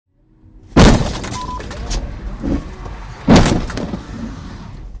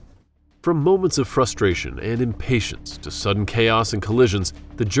From moments of frustration and impatience to sudden chaos and collisions,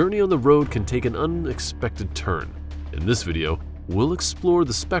 the journey on the road can take an unexpected turn. In this video, we'll explore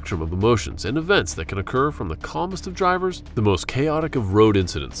the spectrum of emotions and events that can occur from the calmest of drivers to the most chaotic of road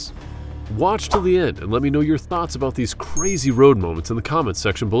incidents. Watch till the end and let me know your thoughts about these crazy road moments in the comments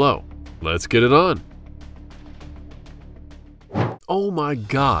section below. Let's get it on! Oh my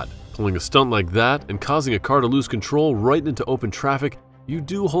god! Pulling a stunt like that and causing a car to lose control right into open traffic, you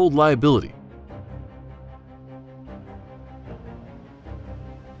do hold liability.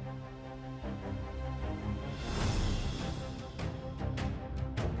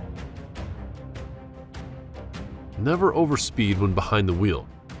 Never overspeed when behind the wheel.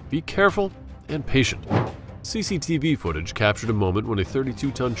 Be careful and patient. CCTV footage captured a moment when a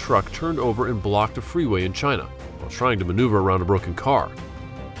 32-ton truck turned over and blocked a freeway in China while trying to maneuver around a broken car.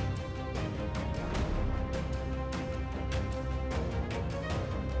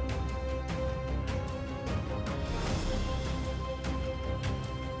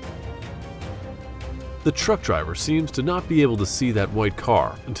 The truck driver seems to not be able to see that white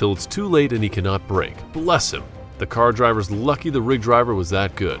car until it's too late and he cannot brake. Bless him! The car driver's lucky the rig driver was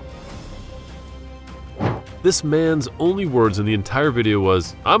that good. This man's only words in the entire video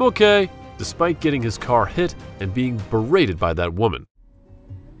was, "I'm okay," despite getting his car hit and being berated by that woman.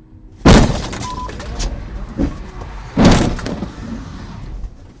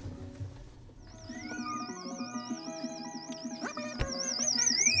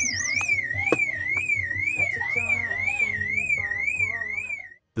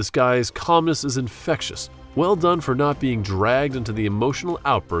 This guy's calmness is infectious. Well done for not being dragged into the emotional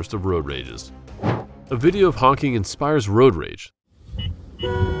outburst of road rages. A video of honking inspires road rage.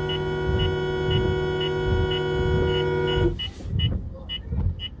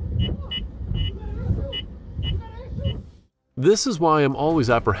 This is why I'm always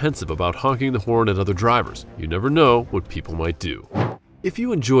apprehensive about honking the horn at other drivers. You never know what people might do. If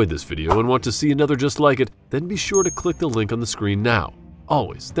you enjoyed this video and want to see another just like it, then be sure to click the link on the screen now.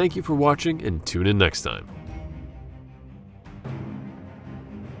 Always, thank you for watching and tune in next time.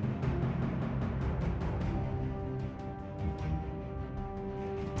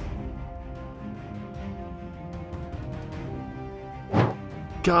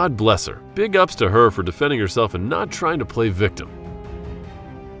 God bless her. Big ups to her for defending herself and not trying to play victim.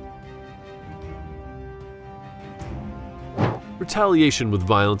 Retaliation with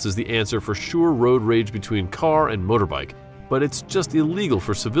violence is the answer for sure road rage between car and motorbike, but it's just illegal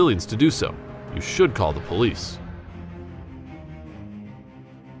for civilians to do so. You should call the police.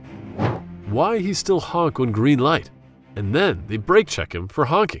 Why he still honk when green light? And then they brake check him for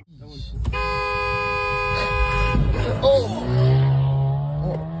honking.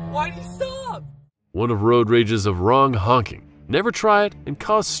 Why'd he stop? One of road rages of wrong honking. Never try it and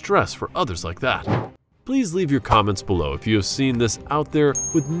cause stress for others like that. Please leave your comments below if you have seen this out there,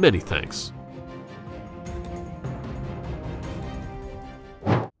 with many thanks.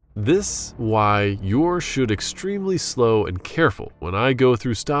 This why you're should extremely slow and careful when I go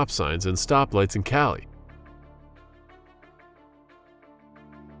through stop signs and stoplights in Cali.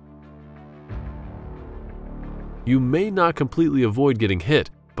 You may not completely avoid getting hit,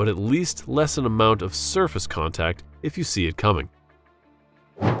 but at least lessen amount of surface contact if you see it coming.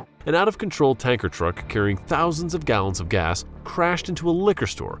 An out-of-control tanker truck carrying thousands of gallons of gas crashed into a liquor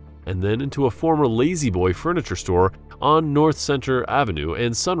store and then into a former Lazy Boy furniture store on North Center Avenue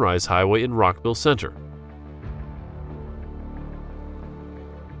and Sunrise Highway in Rockville Center.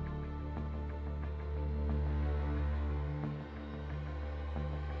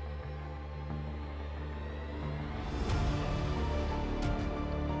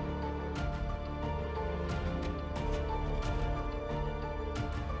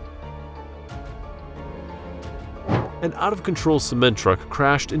 An out-of-control cement truck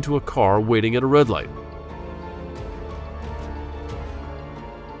crashed into a car waiting at a red light.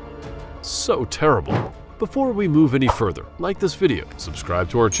 So terrible. Before we move any further, like this video, subscribe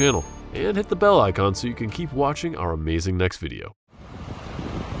to our channel, and hit the bell icon so you can keep watching our amazing next video.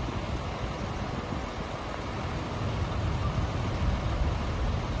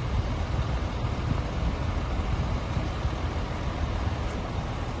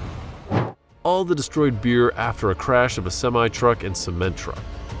 All the destroyed beer after a crash of a semi-truck and cement truck.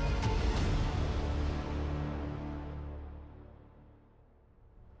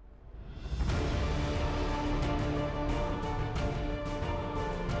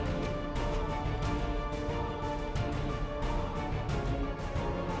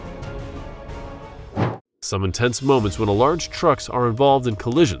 Some intense moments when large trucks are involved in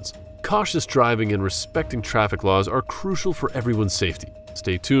collisions, Cautious driving and respecting traffic laws are crucial for everyone's safety.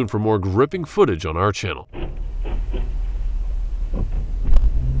 Stay tuned for more gripping footage on our channel.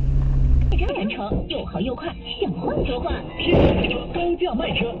 前程又好又快，想换就换。高价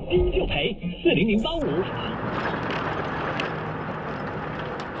卖车，盯就赔，40085。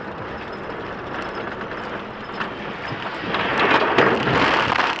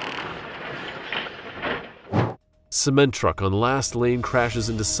Cement truck on last lane crashes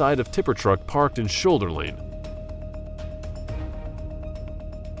into side of tipper truck parked in shoulder lane.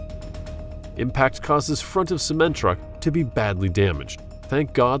 Impact causes front of cement truck to be badly damaged.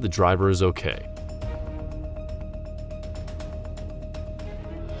 Thank God the driver is okay.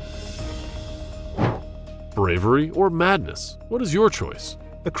 Bravery or madness? What is your choice?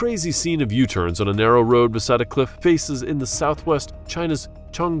 A crazy scene of U-turns on a narrow road beside a cliff faces in the southwest China's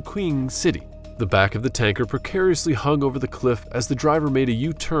Chongqing city. The back of the tanker precariously hung over the cliff as the driver made a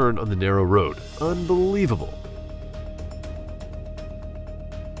U-turn on the narrow road. Unbelievable.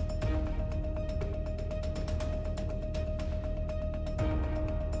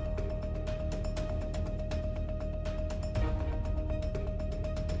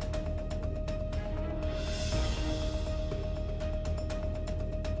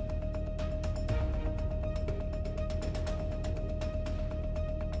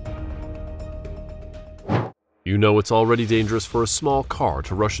 You know it's already dangerous for a small car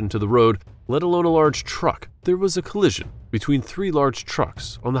to rush into the road, let alone a large truck. There was a collision between 3 large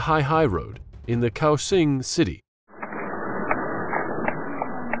trucks on the Hai Road in the Kaohsiung city.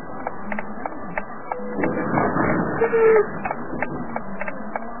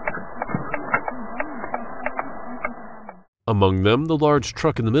 Among them, the large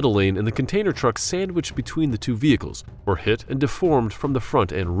truck in the middle lane and the container truck sandwiched between the 2 vehicles were hit and deformed from the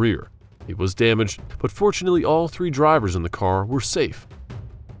front and rear. It was damaged, but fortunately all 3 drivers in the car were safe.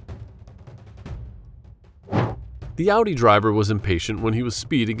 The Audi driver was impatient when he was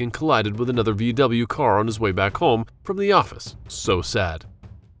speeding and collided with another VW car on his way back home from the office. So sad.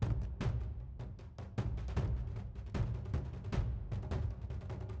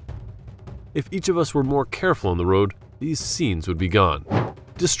 If each of us were more careful on the road, these scenes would be gone.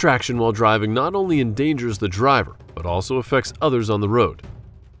 Distraction while driving not only endangers the driver, but also affects others on the road.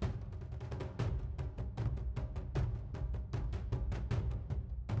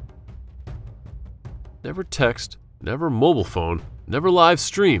 Never text, never mobile phone, never live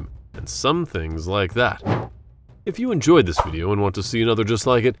stream, and some things like that. If you enjoyed this video and want to see another just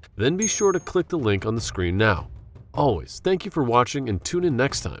like it, then be sure to click the link on the screen now. Always, thank you for watching and tune in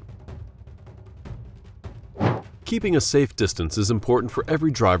next time. Keeping a safe distance is important for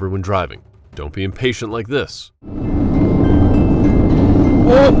every driver when driving. Don't be impatient like this.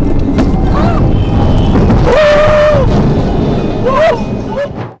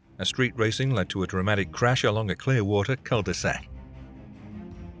 A street racing led to a dramatic crash along a Clearwater cul-de-sac.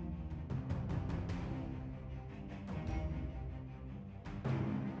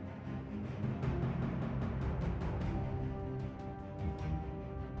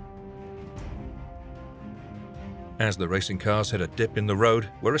 As the racing cars hit a dip in the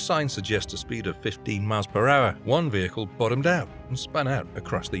road, where a sign suggests a speed of 15 miles per hour, one vehicle bottomed out and spun out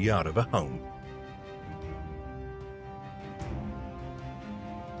across the yard of a home.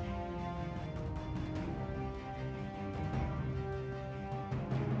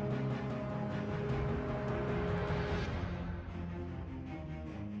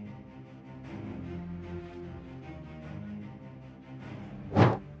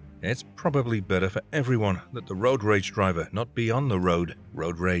 It's probably better for everyone that the road rage driver not be on the road.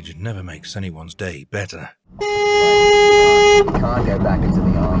 Road rage never makes anyone's day better. You can't go back into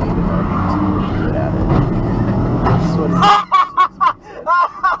the army without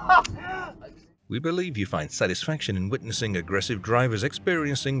it. We believe you find satisfaction in witnessing aggressive drivers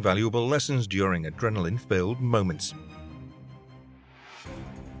experiencing valuable lessons during adrenaline-filled moments.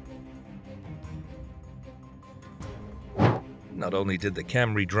 Not only did the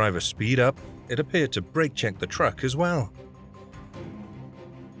Camry driver speed up, it appeared to brake check the truck as well.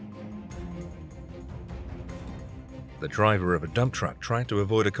 The driver of a dump truck tried to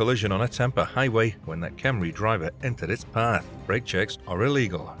avoid a collision on a Tampa highway when that Camry driver entered its path. Brake checks are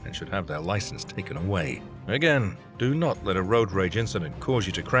illegal and should have their license taken away. Again, do not let a road rage incident cause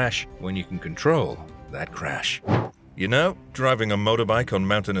you to crash when you can control that crash. You know, driving a motorbike on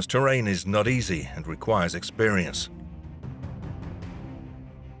mountainous terrain is not easy and requires experience.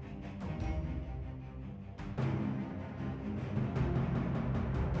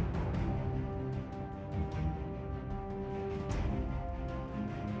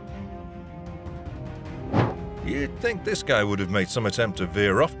 You'd think this guy would have made some attempt to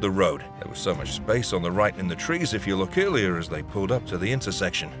veer off the road. There was so much space on the right in the trees if you look earlier as they pulled up to the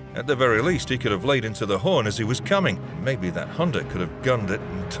intersection. At the very least, he could have laid into the horn as he was coming. Maybe that Honda could have gunned it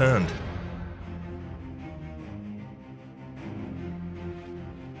and turned.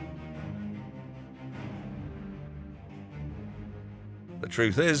 The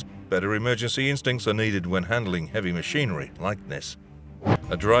truth is, better emergency instincts are needed when handling heavy machinery like this.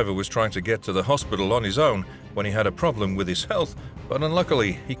 A driver was trying to get to the hospital on his own when he had a problem with his health, but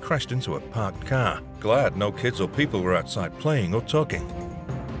unluckily he crashed into a parked car. Glad no kids or people were outside playing or talking.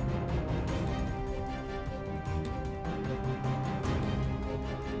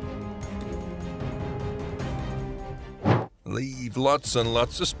 Leave lots and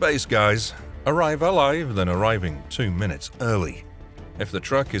lots of space, guys. Arrive alive than arriving 2 minutes early. If the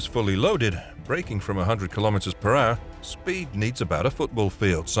truck is fully loaded, braking from 100 kilometers per hour, speed needs about a football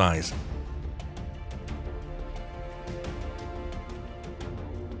field size.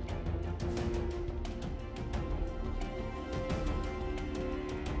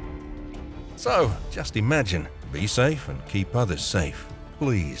 So, just imagine, be safe and keep others safe,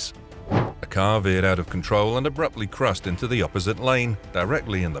 please. A car veered out of control and abruptly crossed into the opposite lane,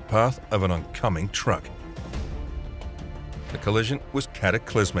 directly in the path of an oncoming truck. The collision was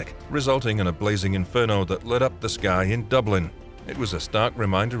cataclysmic, resulting in a blazing inferno that lit up the sky in Dublin. It was a stark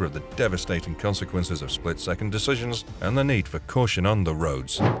reminder of the devastating consequences of split-second decisions and the need for caution on the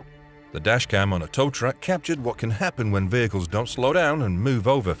roads. The dashcam on a tow truck captured what can happen when vehicles don't slow down and move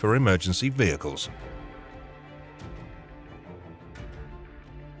over for emergency vehicles.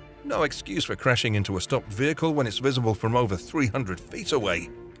 No excuse for crashing into a stopped vehicle when it's visible from over 300 feet away.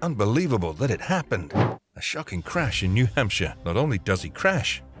 Unbelievable that it happened. A shocking crash in New Hampshire. Not only does he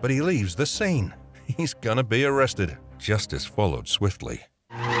crash, but he leaves the scene. He's gonna be arrested. Justice followed swiftly.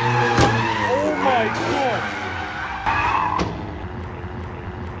 Oh my God!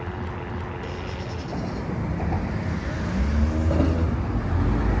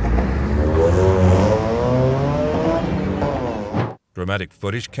 Dramatic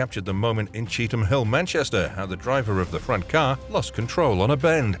footage captured the moment in Cheetham Hill, Manchester, how the driver of the front car lost control on a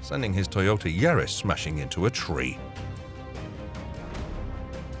bend, sending his Toyota Yaris smashing into a tree.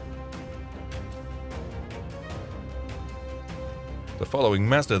 The following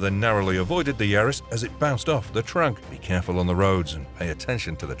Mazda then narrowly avoided the Yaris as it bounced off the trunk. Be careful on the roads and pay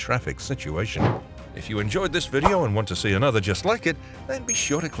attention to the traffic situation. If you enjoyed this video and want to see another just like it, then be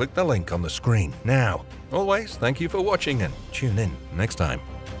sure to click the link on the screen now. Always, thank you for watching and tune in next time.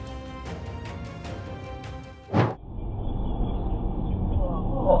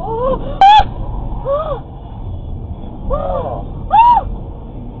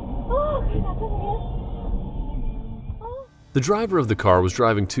 The driver of the car was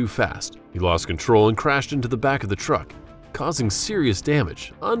driving too fast. He lost control and crashed into the back of the truck, causing serious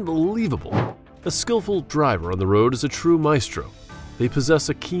damage. Unbelievable! A skillful driver on the road is a true maestro. They possess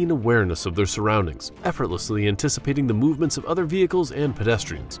a keen awareness of their surroundings, effortlessly anticipating the movements of other vehicles and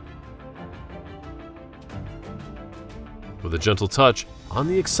pedestrians. With a gentle touch on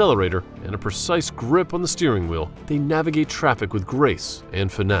the accelerator and a precise grip on the steering wheel, they navigate traffic with grace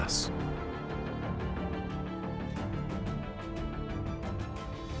and finesse.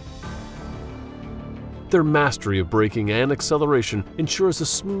 Their mastery of braking and acceleration ensures a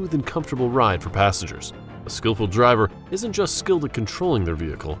smooth and comfortable ride for passengers. A skillful driver isn't just skilled at controlling their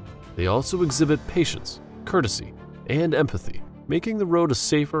vehicle, they also exhibit patience, courtesy, and empathy, making the road a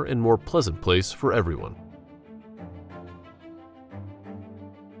safer and more pleasant place for everyone.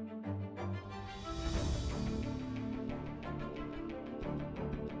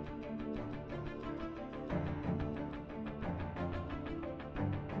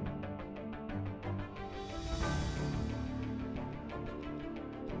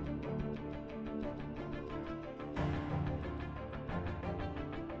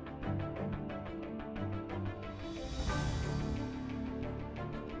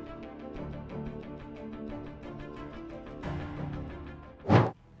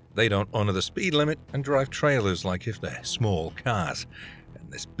 They don't honor the speed limit and drive trailers like if they're small cars.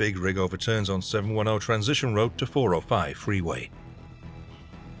 And this big rig overturns on 710 transition road to 405 freeway.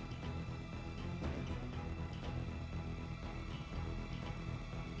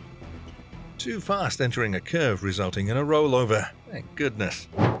 Too fast entering a curve, resulting in a rollover. Thank goodness.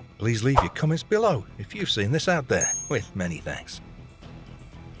 Please leave your comments below if you've seen this out there, with many thanks.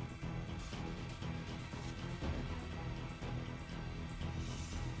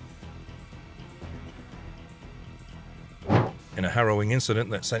 In a harrowing incident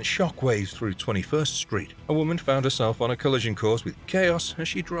that sent shockwaves through 21st Street, a woman found herself on a collision course with chaos as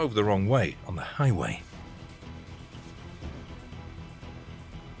she drove the wrong way on the highway.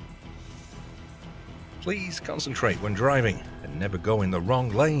 Please concentrate when driving and never go in the wrong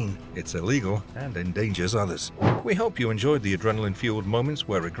lane. It's illegal and endangers others. We hope you enjoyed the adrenaline-fueled moments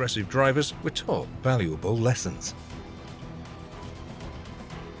where aggressive drivers were taught valuable lessons.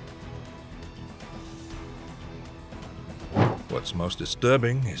 What's most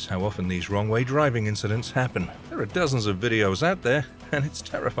disturbing is how often these wrong-way driving incidents happen. There are dozens of videos out there, and it's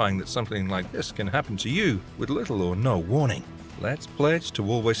terrifying that something like this can happen to you with little or no warning. Let's pledge to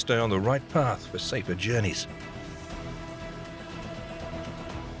always stay on the right path for safer journeys.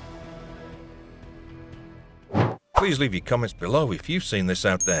 Please leave your comments below if you've seen this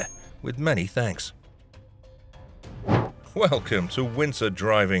out there, with many thanks. Welcome to winter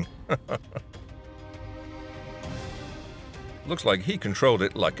driving. Looks like he controlled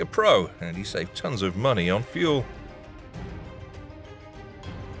it like a pro, and he saved tons of money on fuel.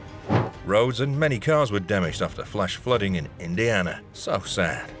 Roads and many cars were damaged after flash flooding in Indiana. So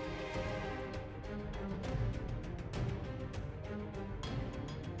sad.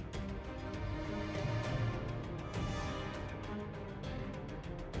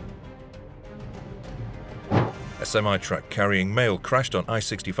 A semi-truck carrying mail crashed on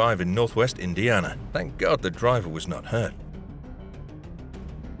I-65 in northwest Indiana. Thank God the driver was not hurt.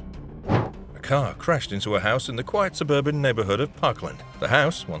 A car crashed into a house in the quiet suburban neighborhood of Parkland. The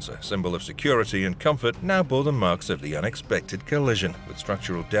house, once a symbol of security and comfort, now bore the marks of the unexpected collision, with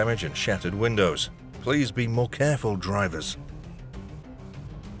structural damage and shattered windows. Please be more careful, drivers.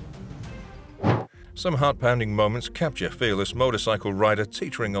 Some heart-pounding moments capture fearless motorcycle rider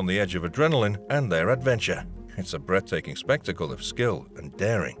teetering on the edge of adrenaline and their adventure. It's a breathtaking spectacle of skill and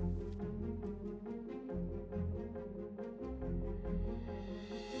daring.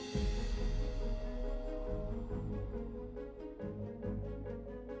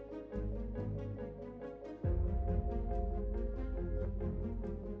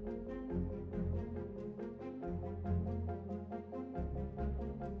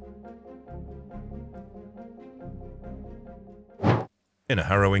 In a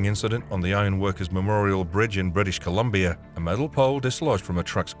harrowing incident on the Ironworkers Memorial Bridge in British Columbia, a metal pole dislodged from a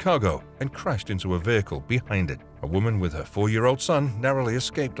truck's cargo and crashed into a vehicle behind it. A woman with her 4-year-old son narrowly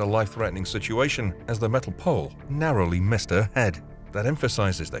escaped a life-threatening situation as the metal pole narrowly missed her head. That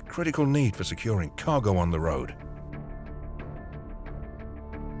emphasizes the critical need for securing cargo on the road.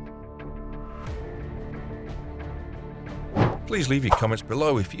 Please leave your comments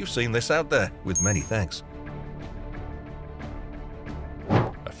below if you've seen this out there, with many thanks.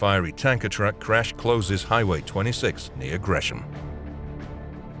 A fiery tanker truck crash closes Highway 26 near Gresham.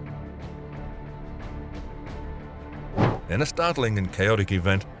 In a startling and chaotic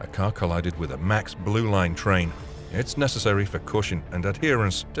event, a car collided with a Max Blue Line train. It's necessary for caution and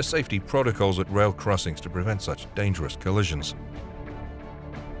adherence to safety protocols at rail crossings to prevent such dangerous collisions.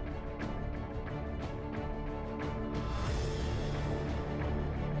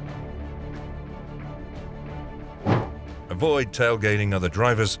 Avoid tailgating other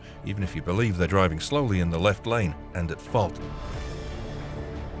drivers, even if you believe they're driving slowly in the left lane and at fault.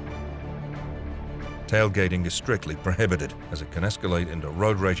 Tailgating is strictly prohibited, as it can escalate into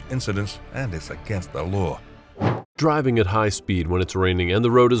road rage incidents and is against the law. Driving at high speed when it's raining and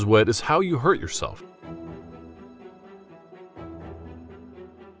the road is wet is how you hurt yourself.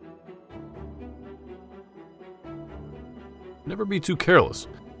 Never be too careless.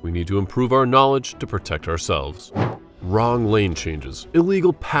 We need to improve our knowledge to protect ourselves. Wrong lane changes,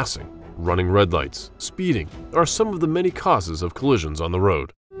 illegal passing, running red lights, speeding are some of the many causes of collisions on the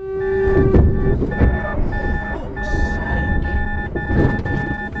road.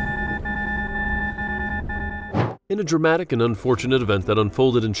 In a dramatic and unfortunate event that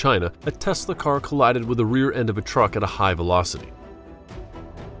unfolded in China, a Tesla car collided with the rear end of a truck at a high velocity.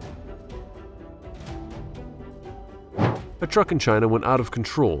 A truck in China went out of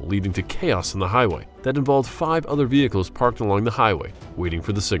control, leading to chaos on the highway that involved 5 other vehicles parked along the highway, waiting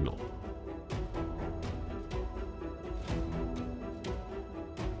for the signal.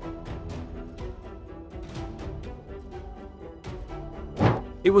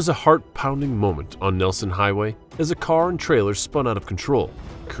 It was a heart-pounding moment on Nelson Highway as a car and trailer spun out of control,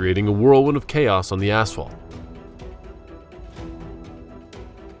 creating a whirlwind of chaos on the asphalt.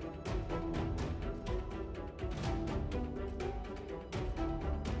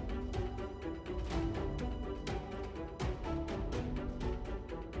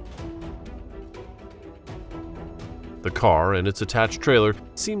 The car and its attached trailer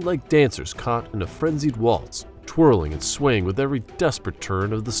seemed like dancers caught in a frenzied waltz, twirling and swaying with every desperate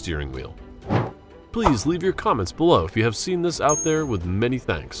turn of the steering wheel. Please leave your comments below if you have seen this out there, with many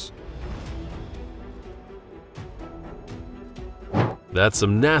thanks. That's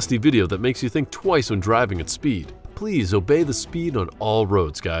some nasty video that makes you think twice when driving at speed. Please obey the speed on all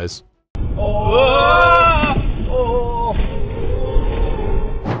roads, guys.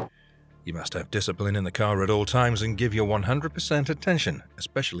 You must have discipline in the car at all times and give your 100% attention,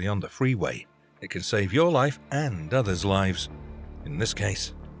 especially on the freeway. It can save your life and others' lives. In this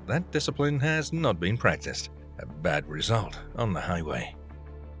case, that discipline has not been practiced. A bad result on the highway.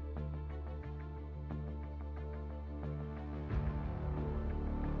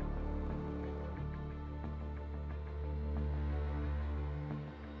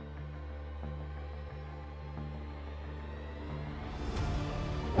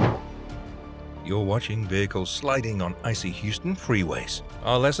 You're watching vehicles sliding on icy Houston freeways.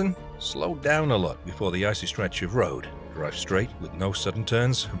 Our lesson? Slow down a lot before the icy stretch of road. Drive straight with no sudden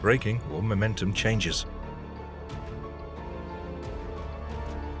turns, braking, or momentum changes.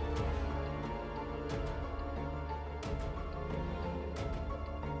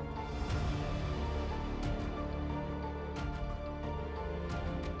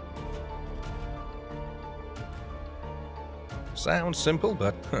 Sounds simple,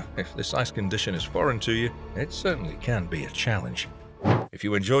 but if this ice condition is foreign to you, it certainly can be a challenge. If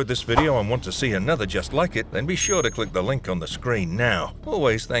you enjoyed this video and want to see another just like it, then be sure to click the link on the screen now.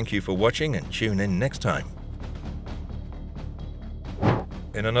 Always thank you for watching and tune in next time.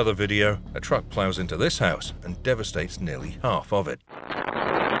 In another video, a truck plows into this house and devastates nearly half of it.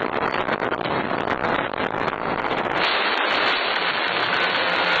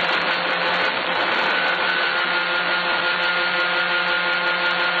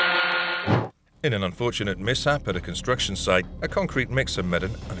 In an unfortunate mishap at a construction site, a concrete mixer met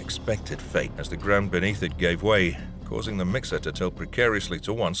an unexpected fate as the ground beneath it gave way, causing the mixer to tilt precariously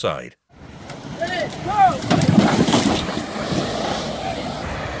to one side.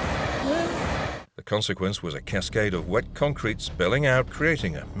 The consequence was a cascade of wet concrete spilling out,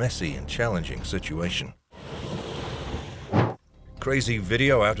 creating a messy and challenging situation. Crazy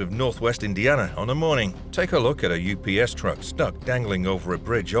video out of northwest Indiana on a morning. Take a look at a UPS truck stuck dangling over a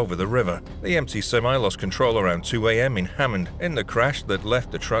bridge over the river. The empty semi lost control around 2 a.m. in Hammond in the crash that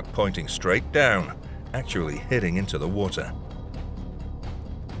left the truck pointing straight down, actually hitting into the water.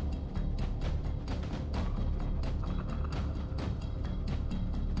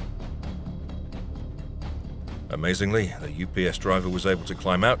 Amazingly, the UPS driver was able to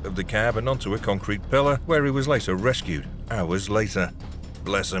climb out of the cab and onto a concrete pillar, where he was later rescued hours later.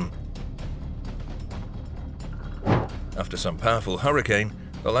 Bless him. After some powerful hurricane,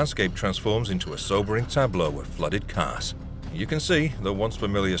 the landscape transforms into a sobering tableau of flooded cars. You can see the once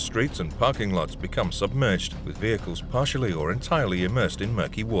familiar streets and parking lots become submerged, with vehicles partially or entirely immersed in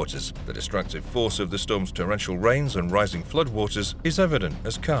murky waters. The destructive force of the storm's torrential rains and rising floodwaters is evident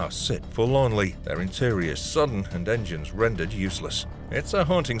as cars sit forlornly, their interiors sodden and engines rendered useless. It's a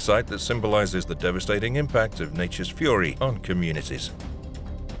haunting sight that symbolizes the devastating impact of nature's fury on communities.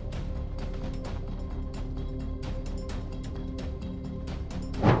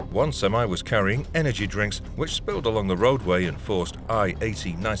 One semi was carrying energy drinks, which spilled along the roadway and forced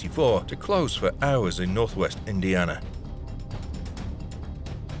I-80-94 to close for hours in northwest Indiana.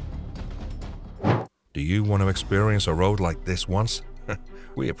 Do you want to experience a road like this once?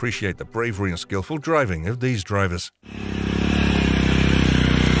 We appreciate the bravery and skillful driving of these drivers.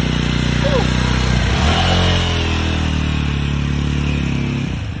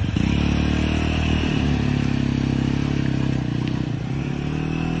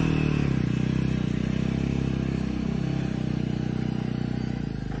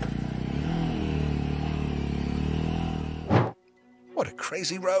 What a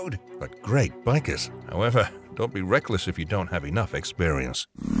crazy road, but great bikers. However, don't be reckless if you don't have enough experience.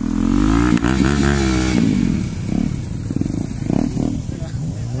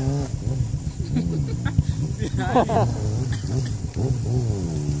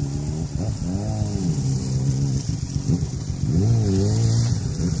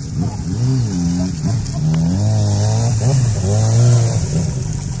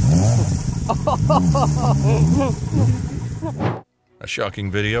 A shocking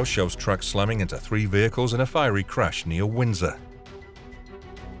video shows trucks slamming into 3 vehicles in a fiery crash near Windsor.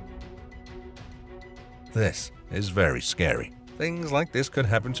 This is very scary. Things like this could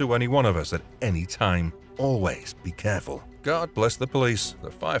happen to any one of us at any time. Always be careful. God bless the police,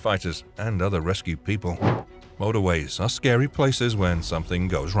 the firefighters, and other rescue people. Motorways are scary places when something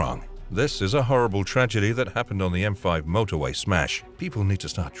goes wrong. This is a horrible tragedy that happened on the M5 motorway smash. People need to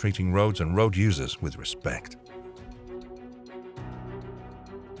start treating roads and road users with respect.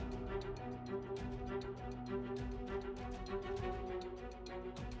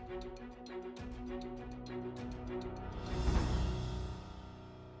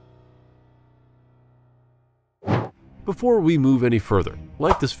 Before we move any further,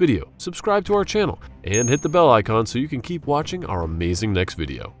 like this video, subscribe to our channel, and hit the bell icon so you can keep watching our amazing next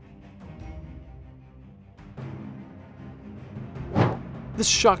video. This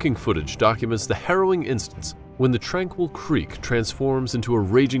shocking footage documents the harrowing instance when the tranquil creek transforms into a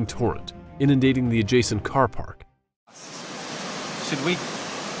raging torrent, inundating the adjacent car park. Should we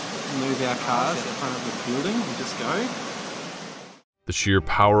move our cars in front of the building and just go? The sheer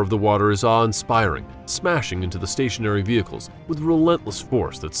power of the water is awe-inspiring, smashing into the stationary vehicles with relentless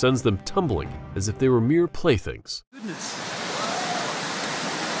force that sends them tumbling as if they were mere playthings. Goodness.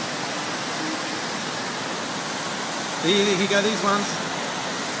 Here go these ones.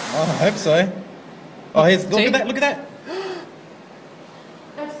 Oh, I hope so. Oh, here's, look at that, look at that.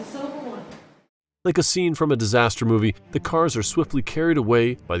 That's the silver one. Like a scene from a disaster movie, the cars are swiftly carried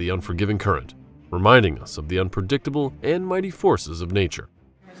away by the unforgiving current, reminding us of the unpredictable and mighty forces of nature.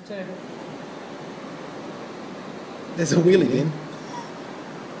 There's a wheelie bin.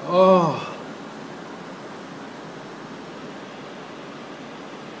 Oh.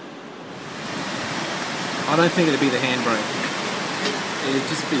 I don't think it'd be the handbrake. It'd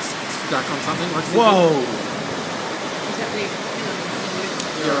just be stuck on something. Like Whoa. Is that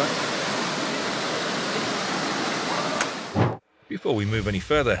You're right. Before we move any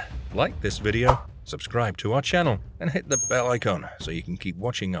further, like this video, subscribe to our channel, and hit the bell icon so you can keep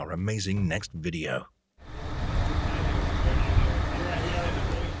watching our amazing next video.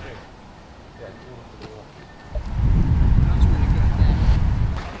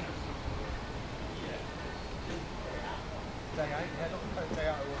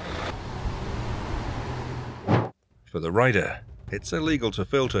 For the rider, it's illegal to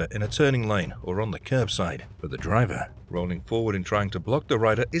filter in a turning lane or on the curbside. For the driver, rolling forward and trying to block the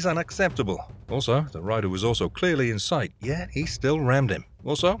rider is unacceptable. Also, the rider was also clearly in sight, yet he still rammed him.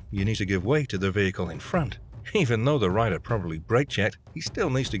 Also, you need to give way to the vehicle in front. Even though the rider probably brake checked, he still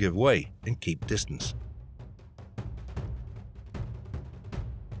needs to give way and keep distance.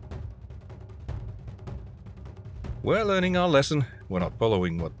 We're learning our lesson. We're not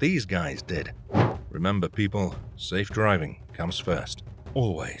following what these guys did. Remember, people, safe driving comes first.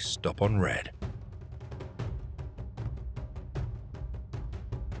 Always stop on red.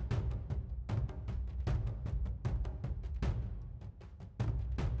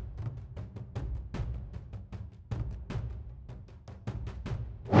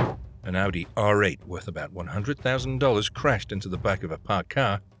 An Audi R8 worth about $100,000 crashed into the back of a parked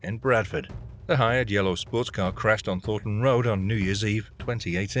car in Bradford. The hired yellow sports car crashed on Thornton Road on New Year's Eve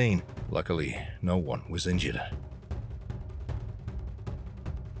 2018. Luckily, no one was injured.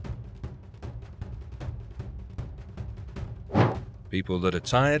 People that are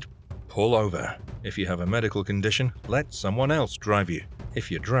tired, pull over. If you have a medical condition, let someone else drive you. If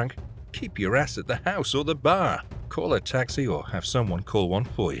you're drunk, keep your ass at the house or the bar. Call a taxi or have someone call one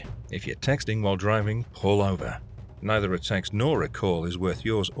for you. If you're texting while driving, pull over. Neither a text nor a call is worth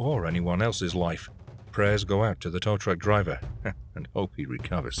yours or anyone else's life. Prayers go out to the tow truck driver and hope he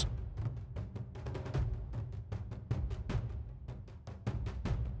recovers.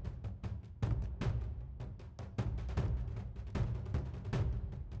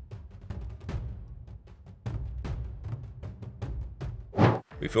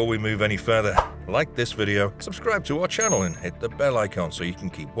 Before we move any further, like this video, subscribe to our channel and hit the bell icon so you can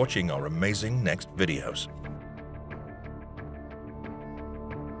keep watching our amazing next videos.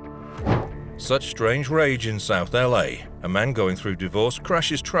 Such strange rage in South LA. A man going through divorce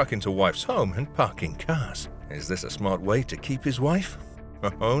crashes truck into wife's home and parking cars. Is this a smart way to keep his wife?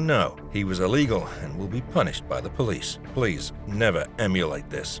 Oh no, he was illegal and will be punished by the police. Please never emulate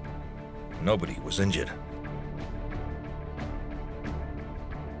this. Nobody was injured.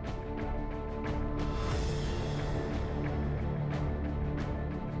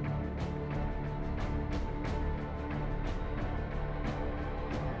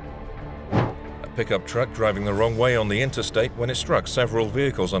 Pickup truck driving the wrong way on the interstate when it struck several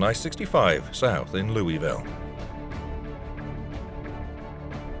vehicles on I-65 south in Louisville.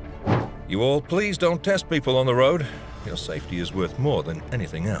 You all, please don't test people on the road. Your safety is worth more than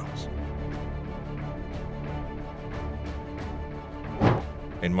anything else.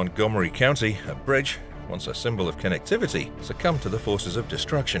 In Montgomery County, a bridge, once a symbol of connectivity, succumbed to the forces of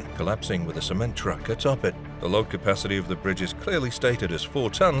destruction, collapsing with a cement truck atop it. The load capacity of the bridge is clearly stated as 4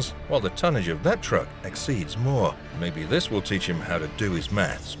 tons, while the tonnage of that truck exceeds more. Maybe this will teach him how to do his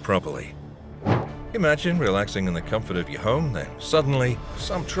maths properly. Imagine relaxing in the comfort of your home, then suddenly,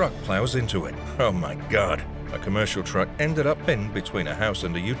 some truck plows into it. Oh my God! A commercial truck ended up pinned between a house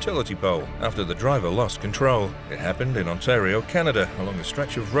and a utility pole after the driver lost control. It happened in Ontario, Canada, along a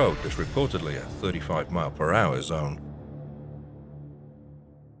stretch of road that's reportedly a 35 mile per hour zone.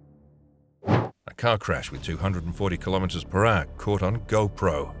 car crash with 240 kilometers per hour caught on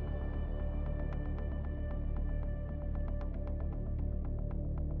GoPro.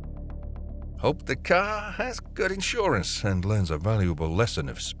 Hope the car has good insurance and learns a valuable lesson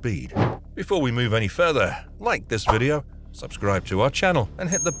of speed. Before we move any further, like this video, subscribe to our channel, and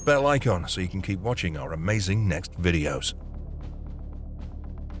hit the bell icon so you can keep watching our amazing next videos.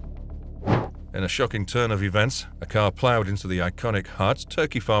 In a shocking turn of events, a car plowed into the iconic Hart's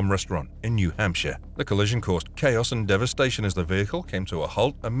Turkey Farm restaurant in New Hampshire. The collision caused chaos and devastation as the vehicle came to a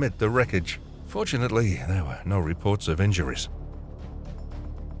halt amid the wreckage. Fortunately, there were no reports of injuries.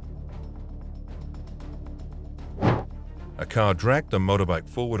 A car dragged a motorbike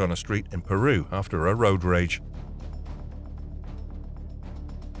forward on a street in Peru after a road rage.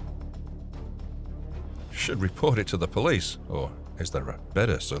 Should report it to the police, or is there a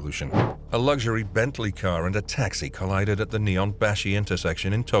better solution? A luxury Bentley car and a taxi collided at the Neon-Bashi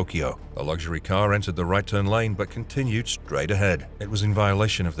intersection in Tokyo. The luxury car entered the right turn lane but continued straight ahead. It was in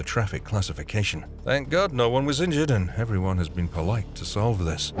violation of the traffic classification. Thank God no one was injured and everyone has been polite to solve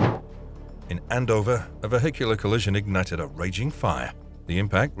this. In Andover, a vehicular collision ignited a raging fire. The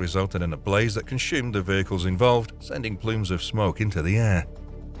impact resulted in a blaze that consumed the vehicles involved, sending plumes of smoke into the air.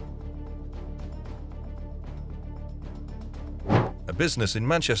 A business in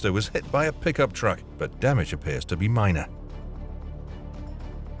Manchester was hit by a pickup truck, but damage appears to be minor.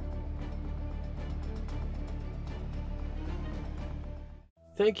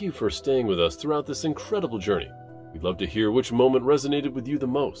 Thank you for staying with us throughout this incredible journey. We'd love to hear which moment resonated with you the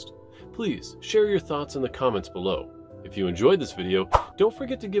most. Please share your thoughts in the comments below. If you enjoyed this video, don't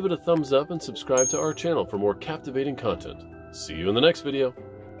forget to give it a thumbs up and subscribe to our channel for more captivating content. See you in the next video.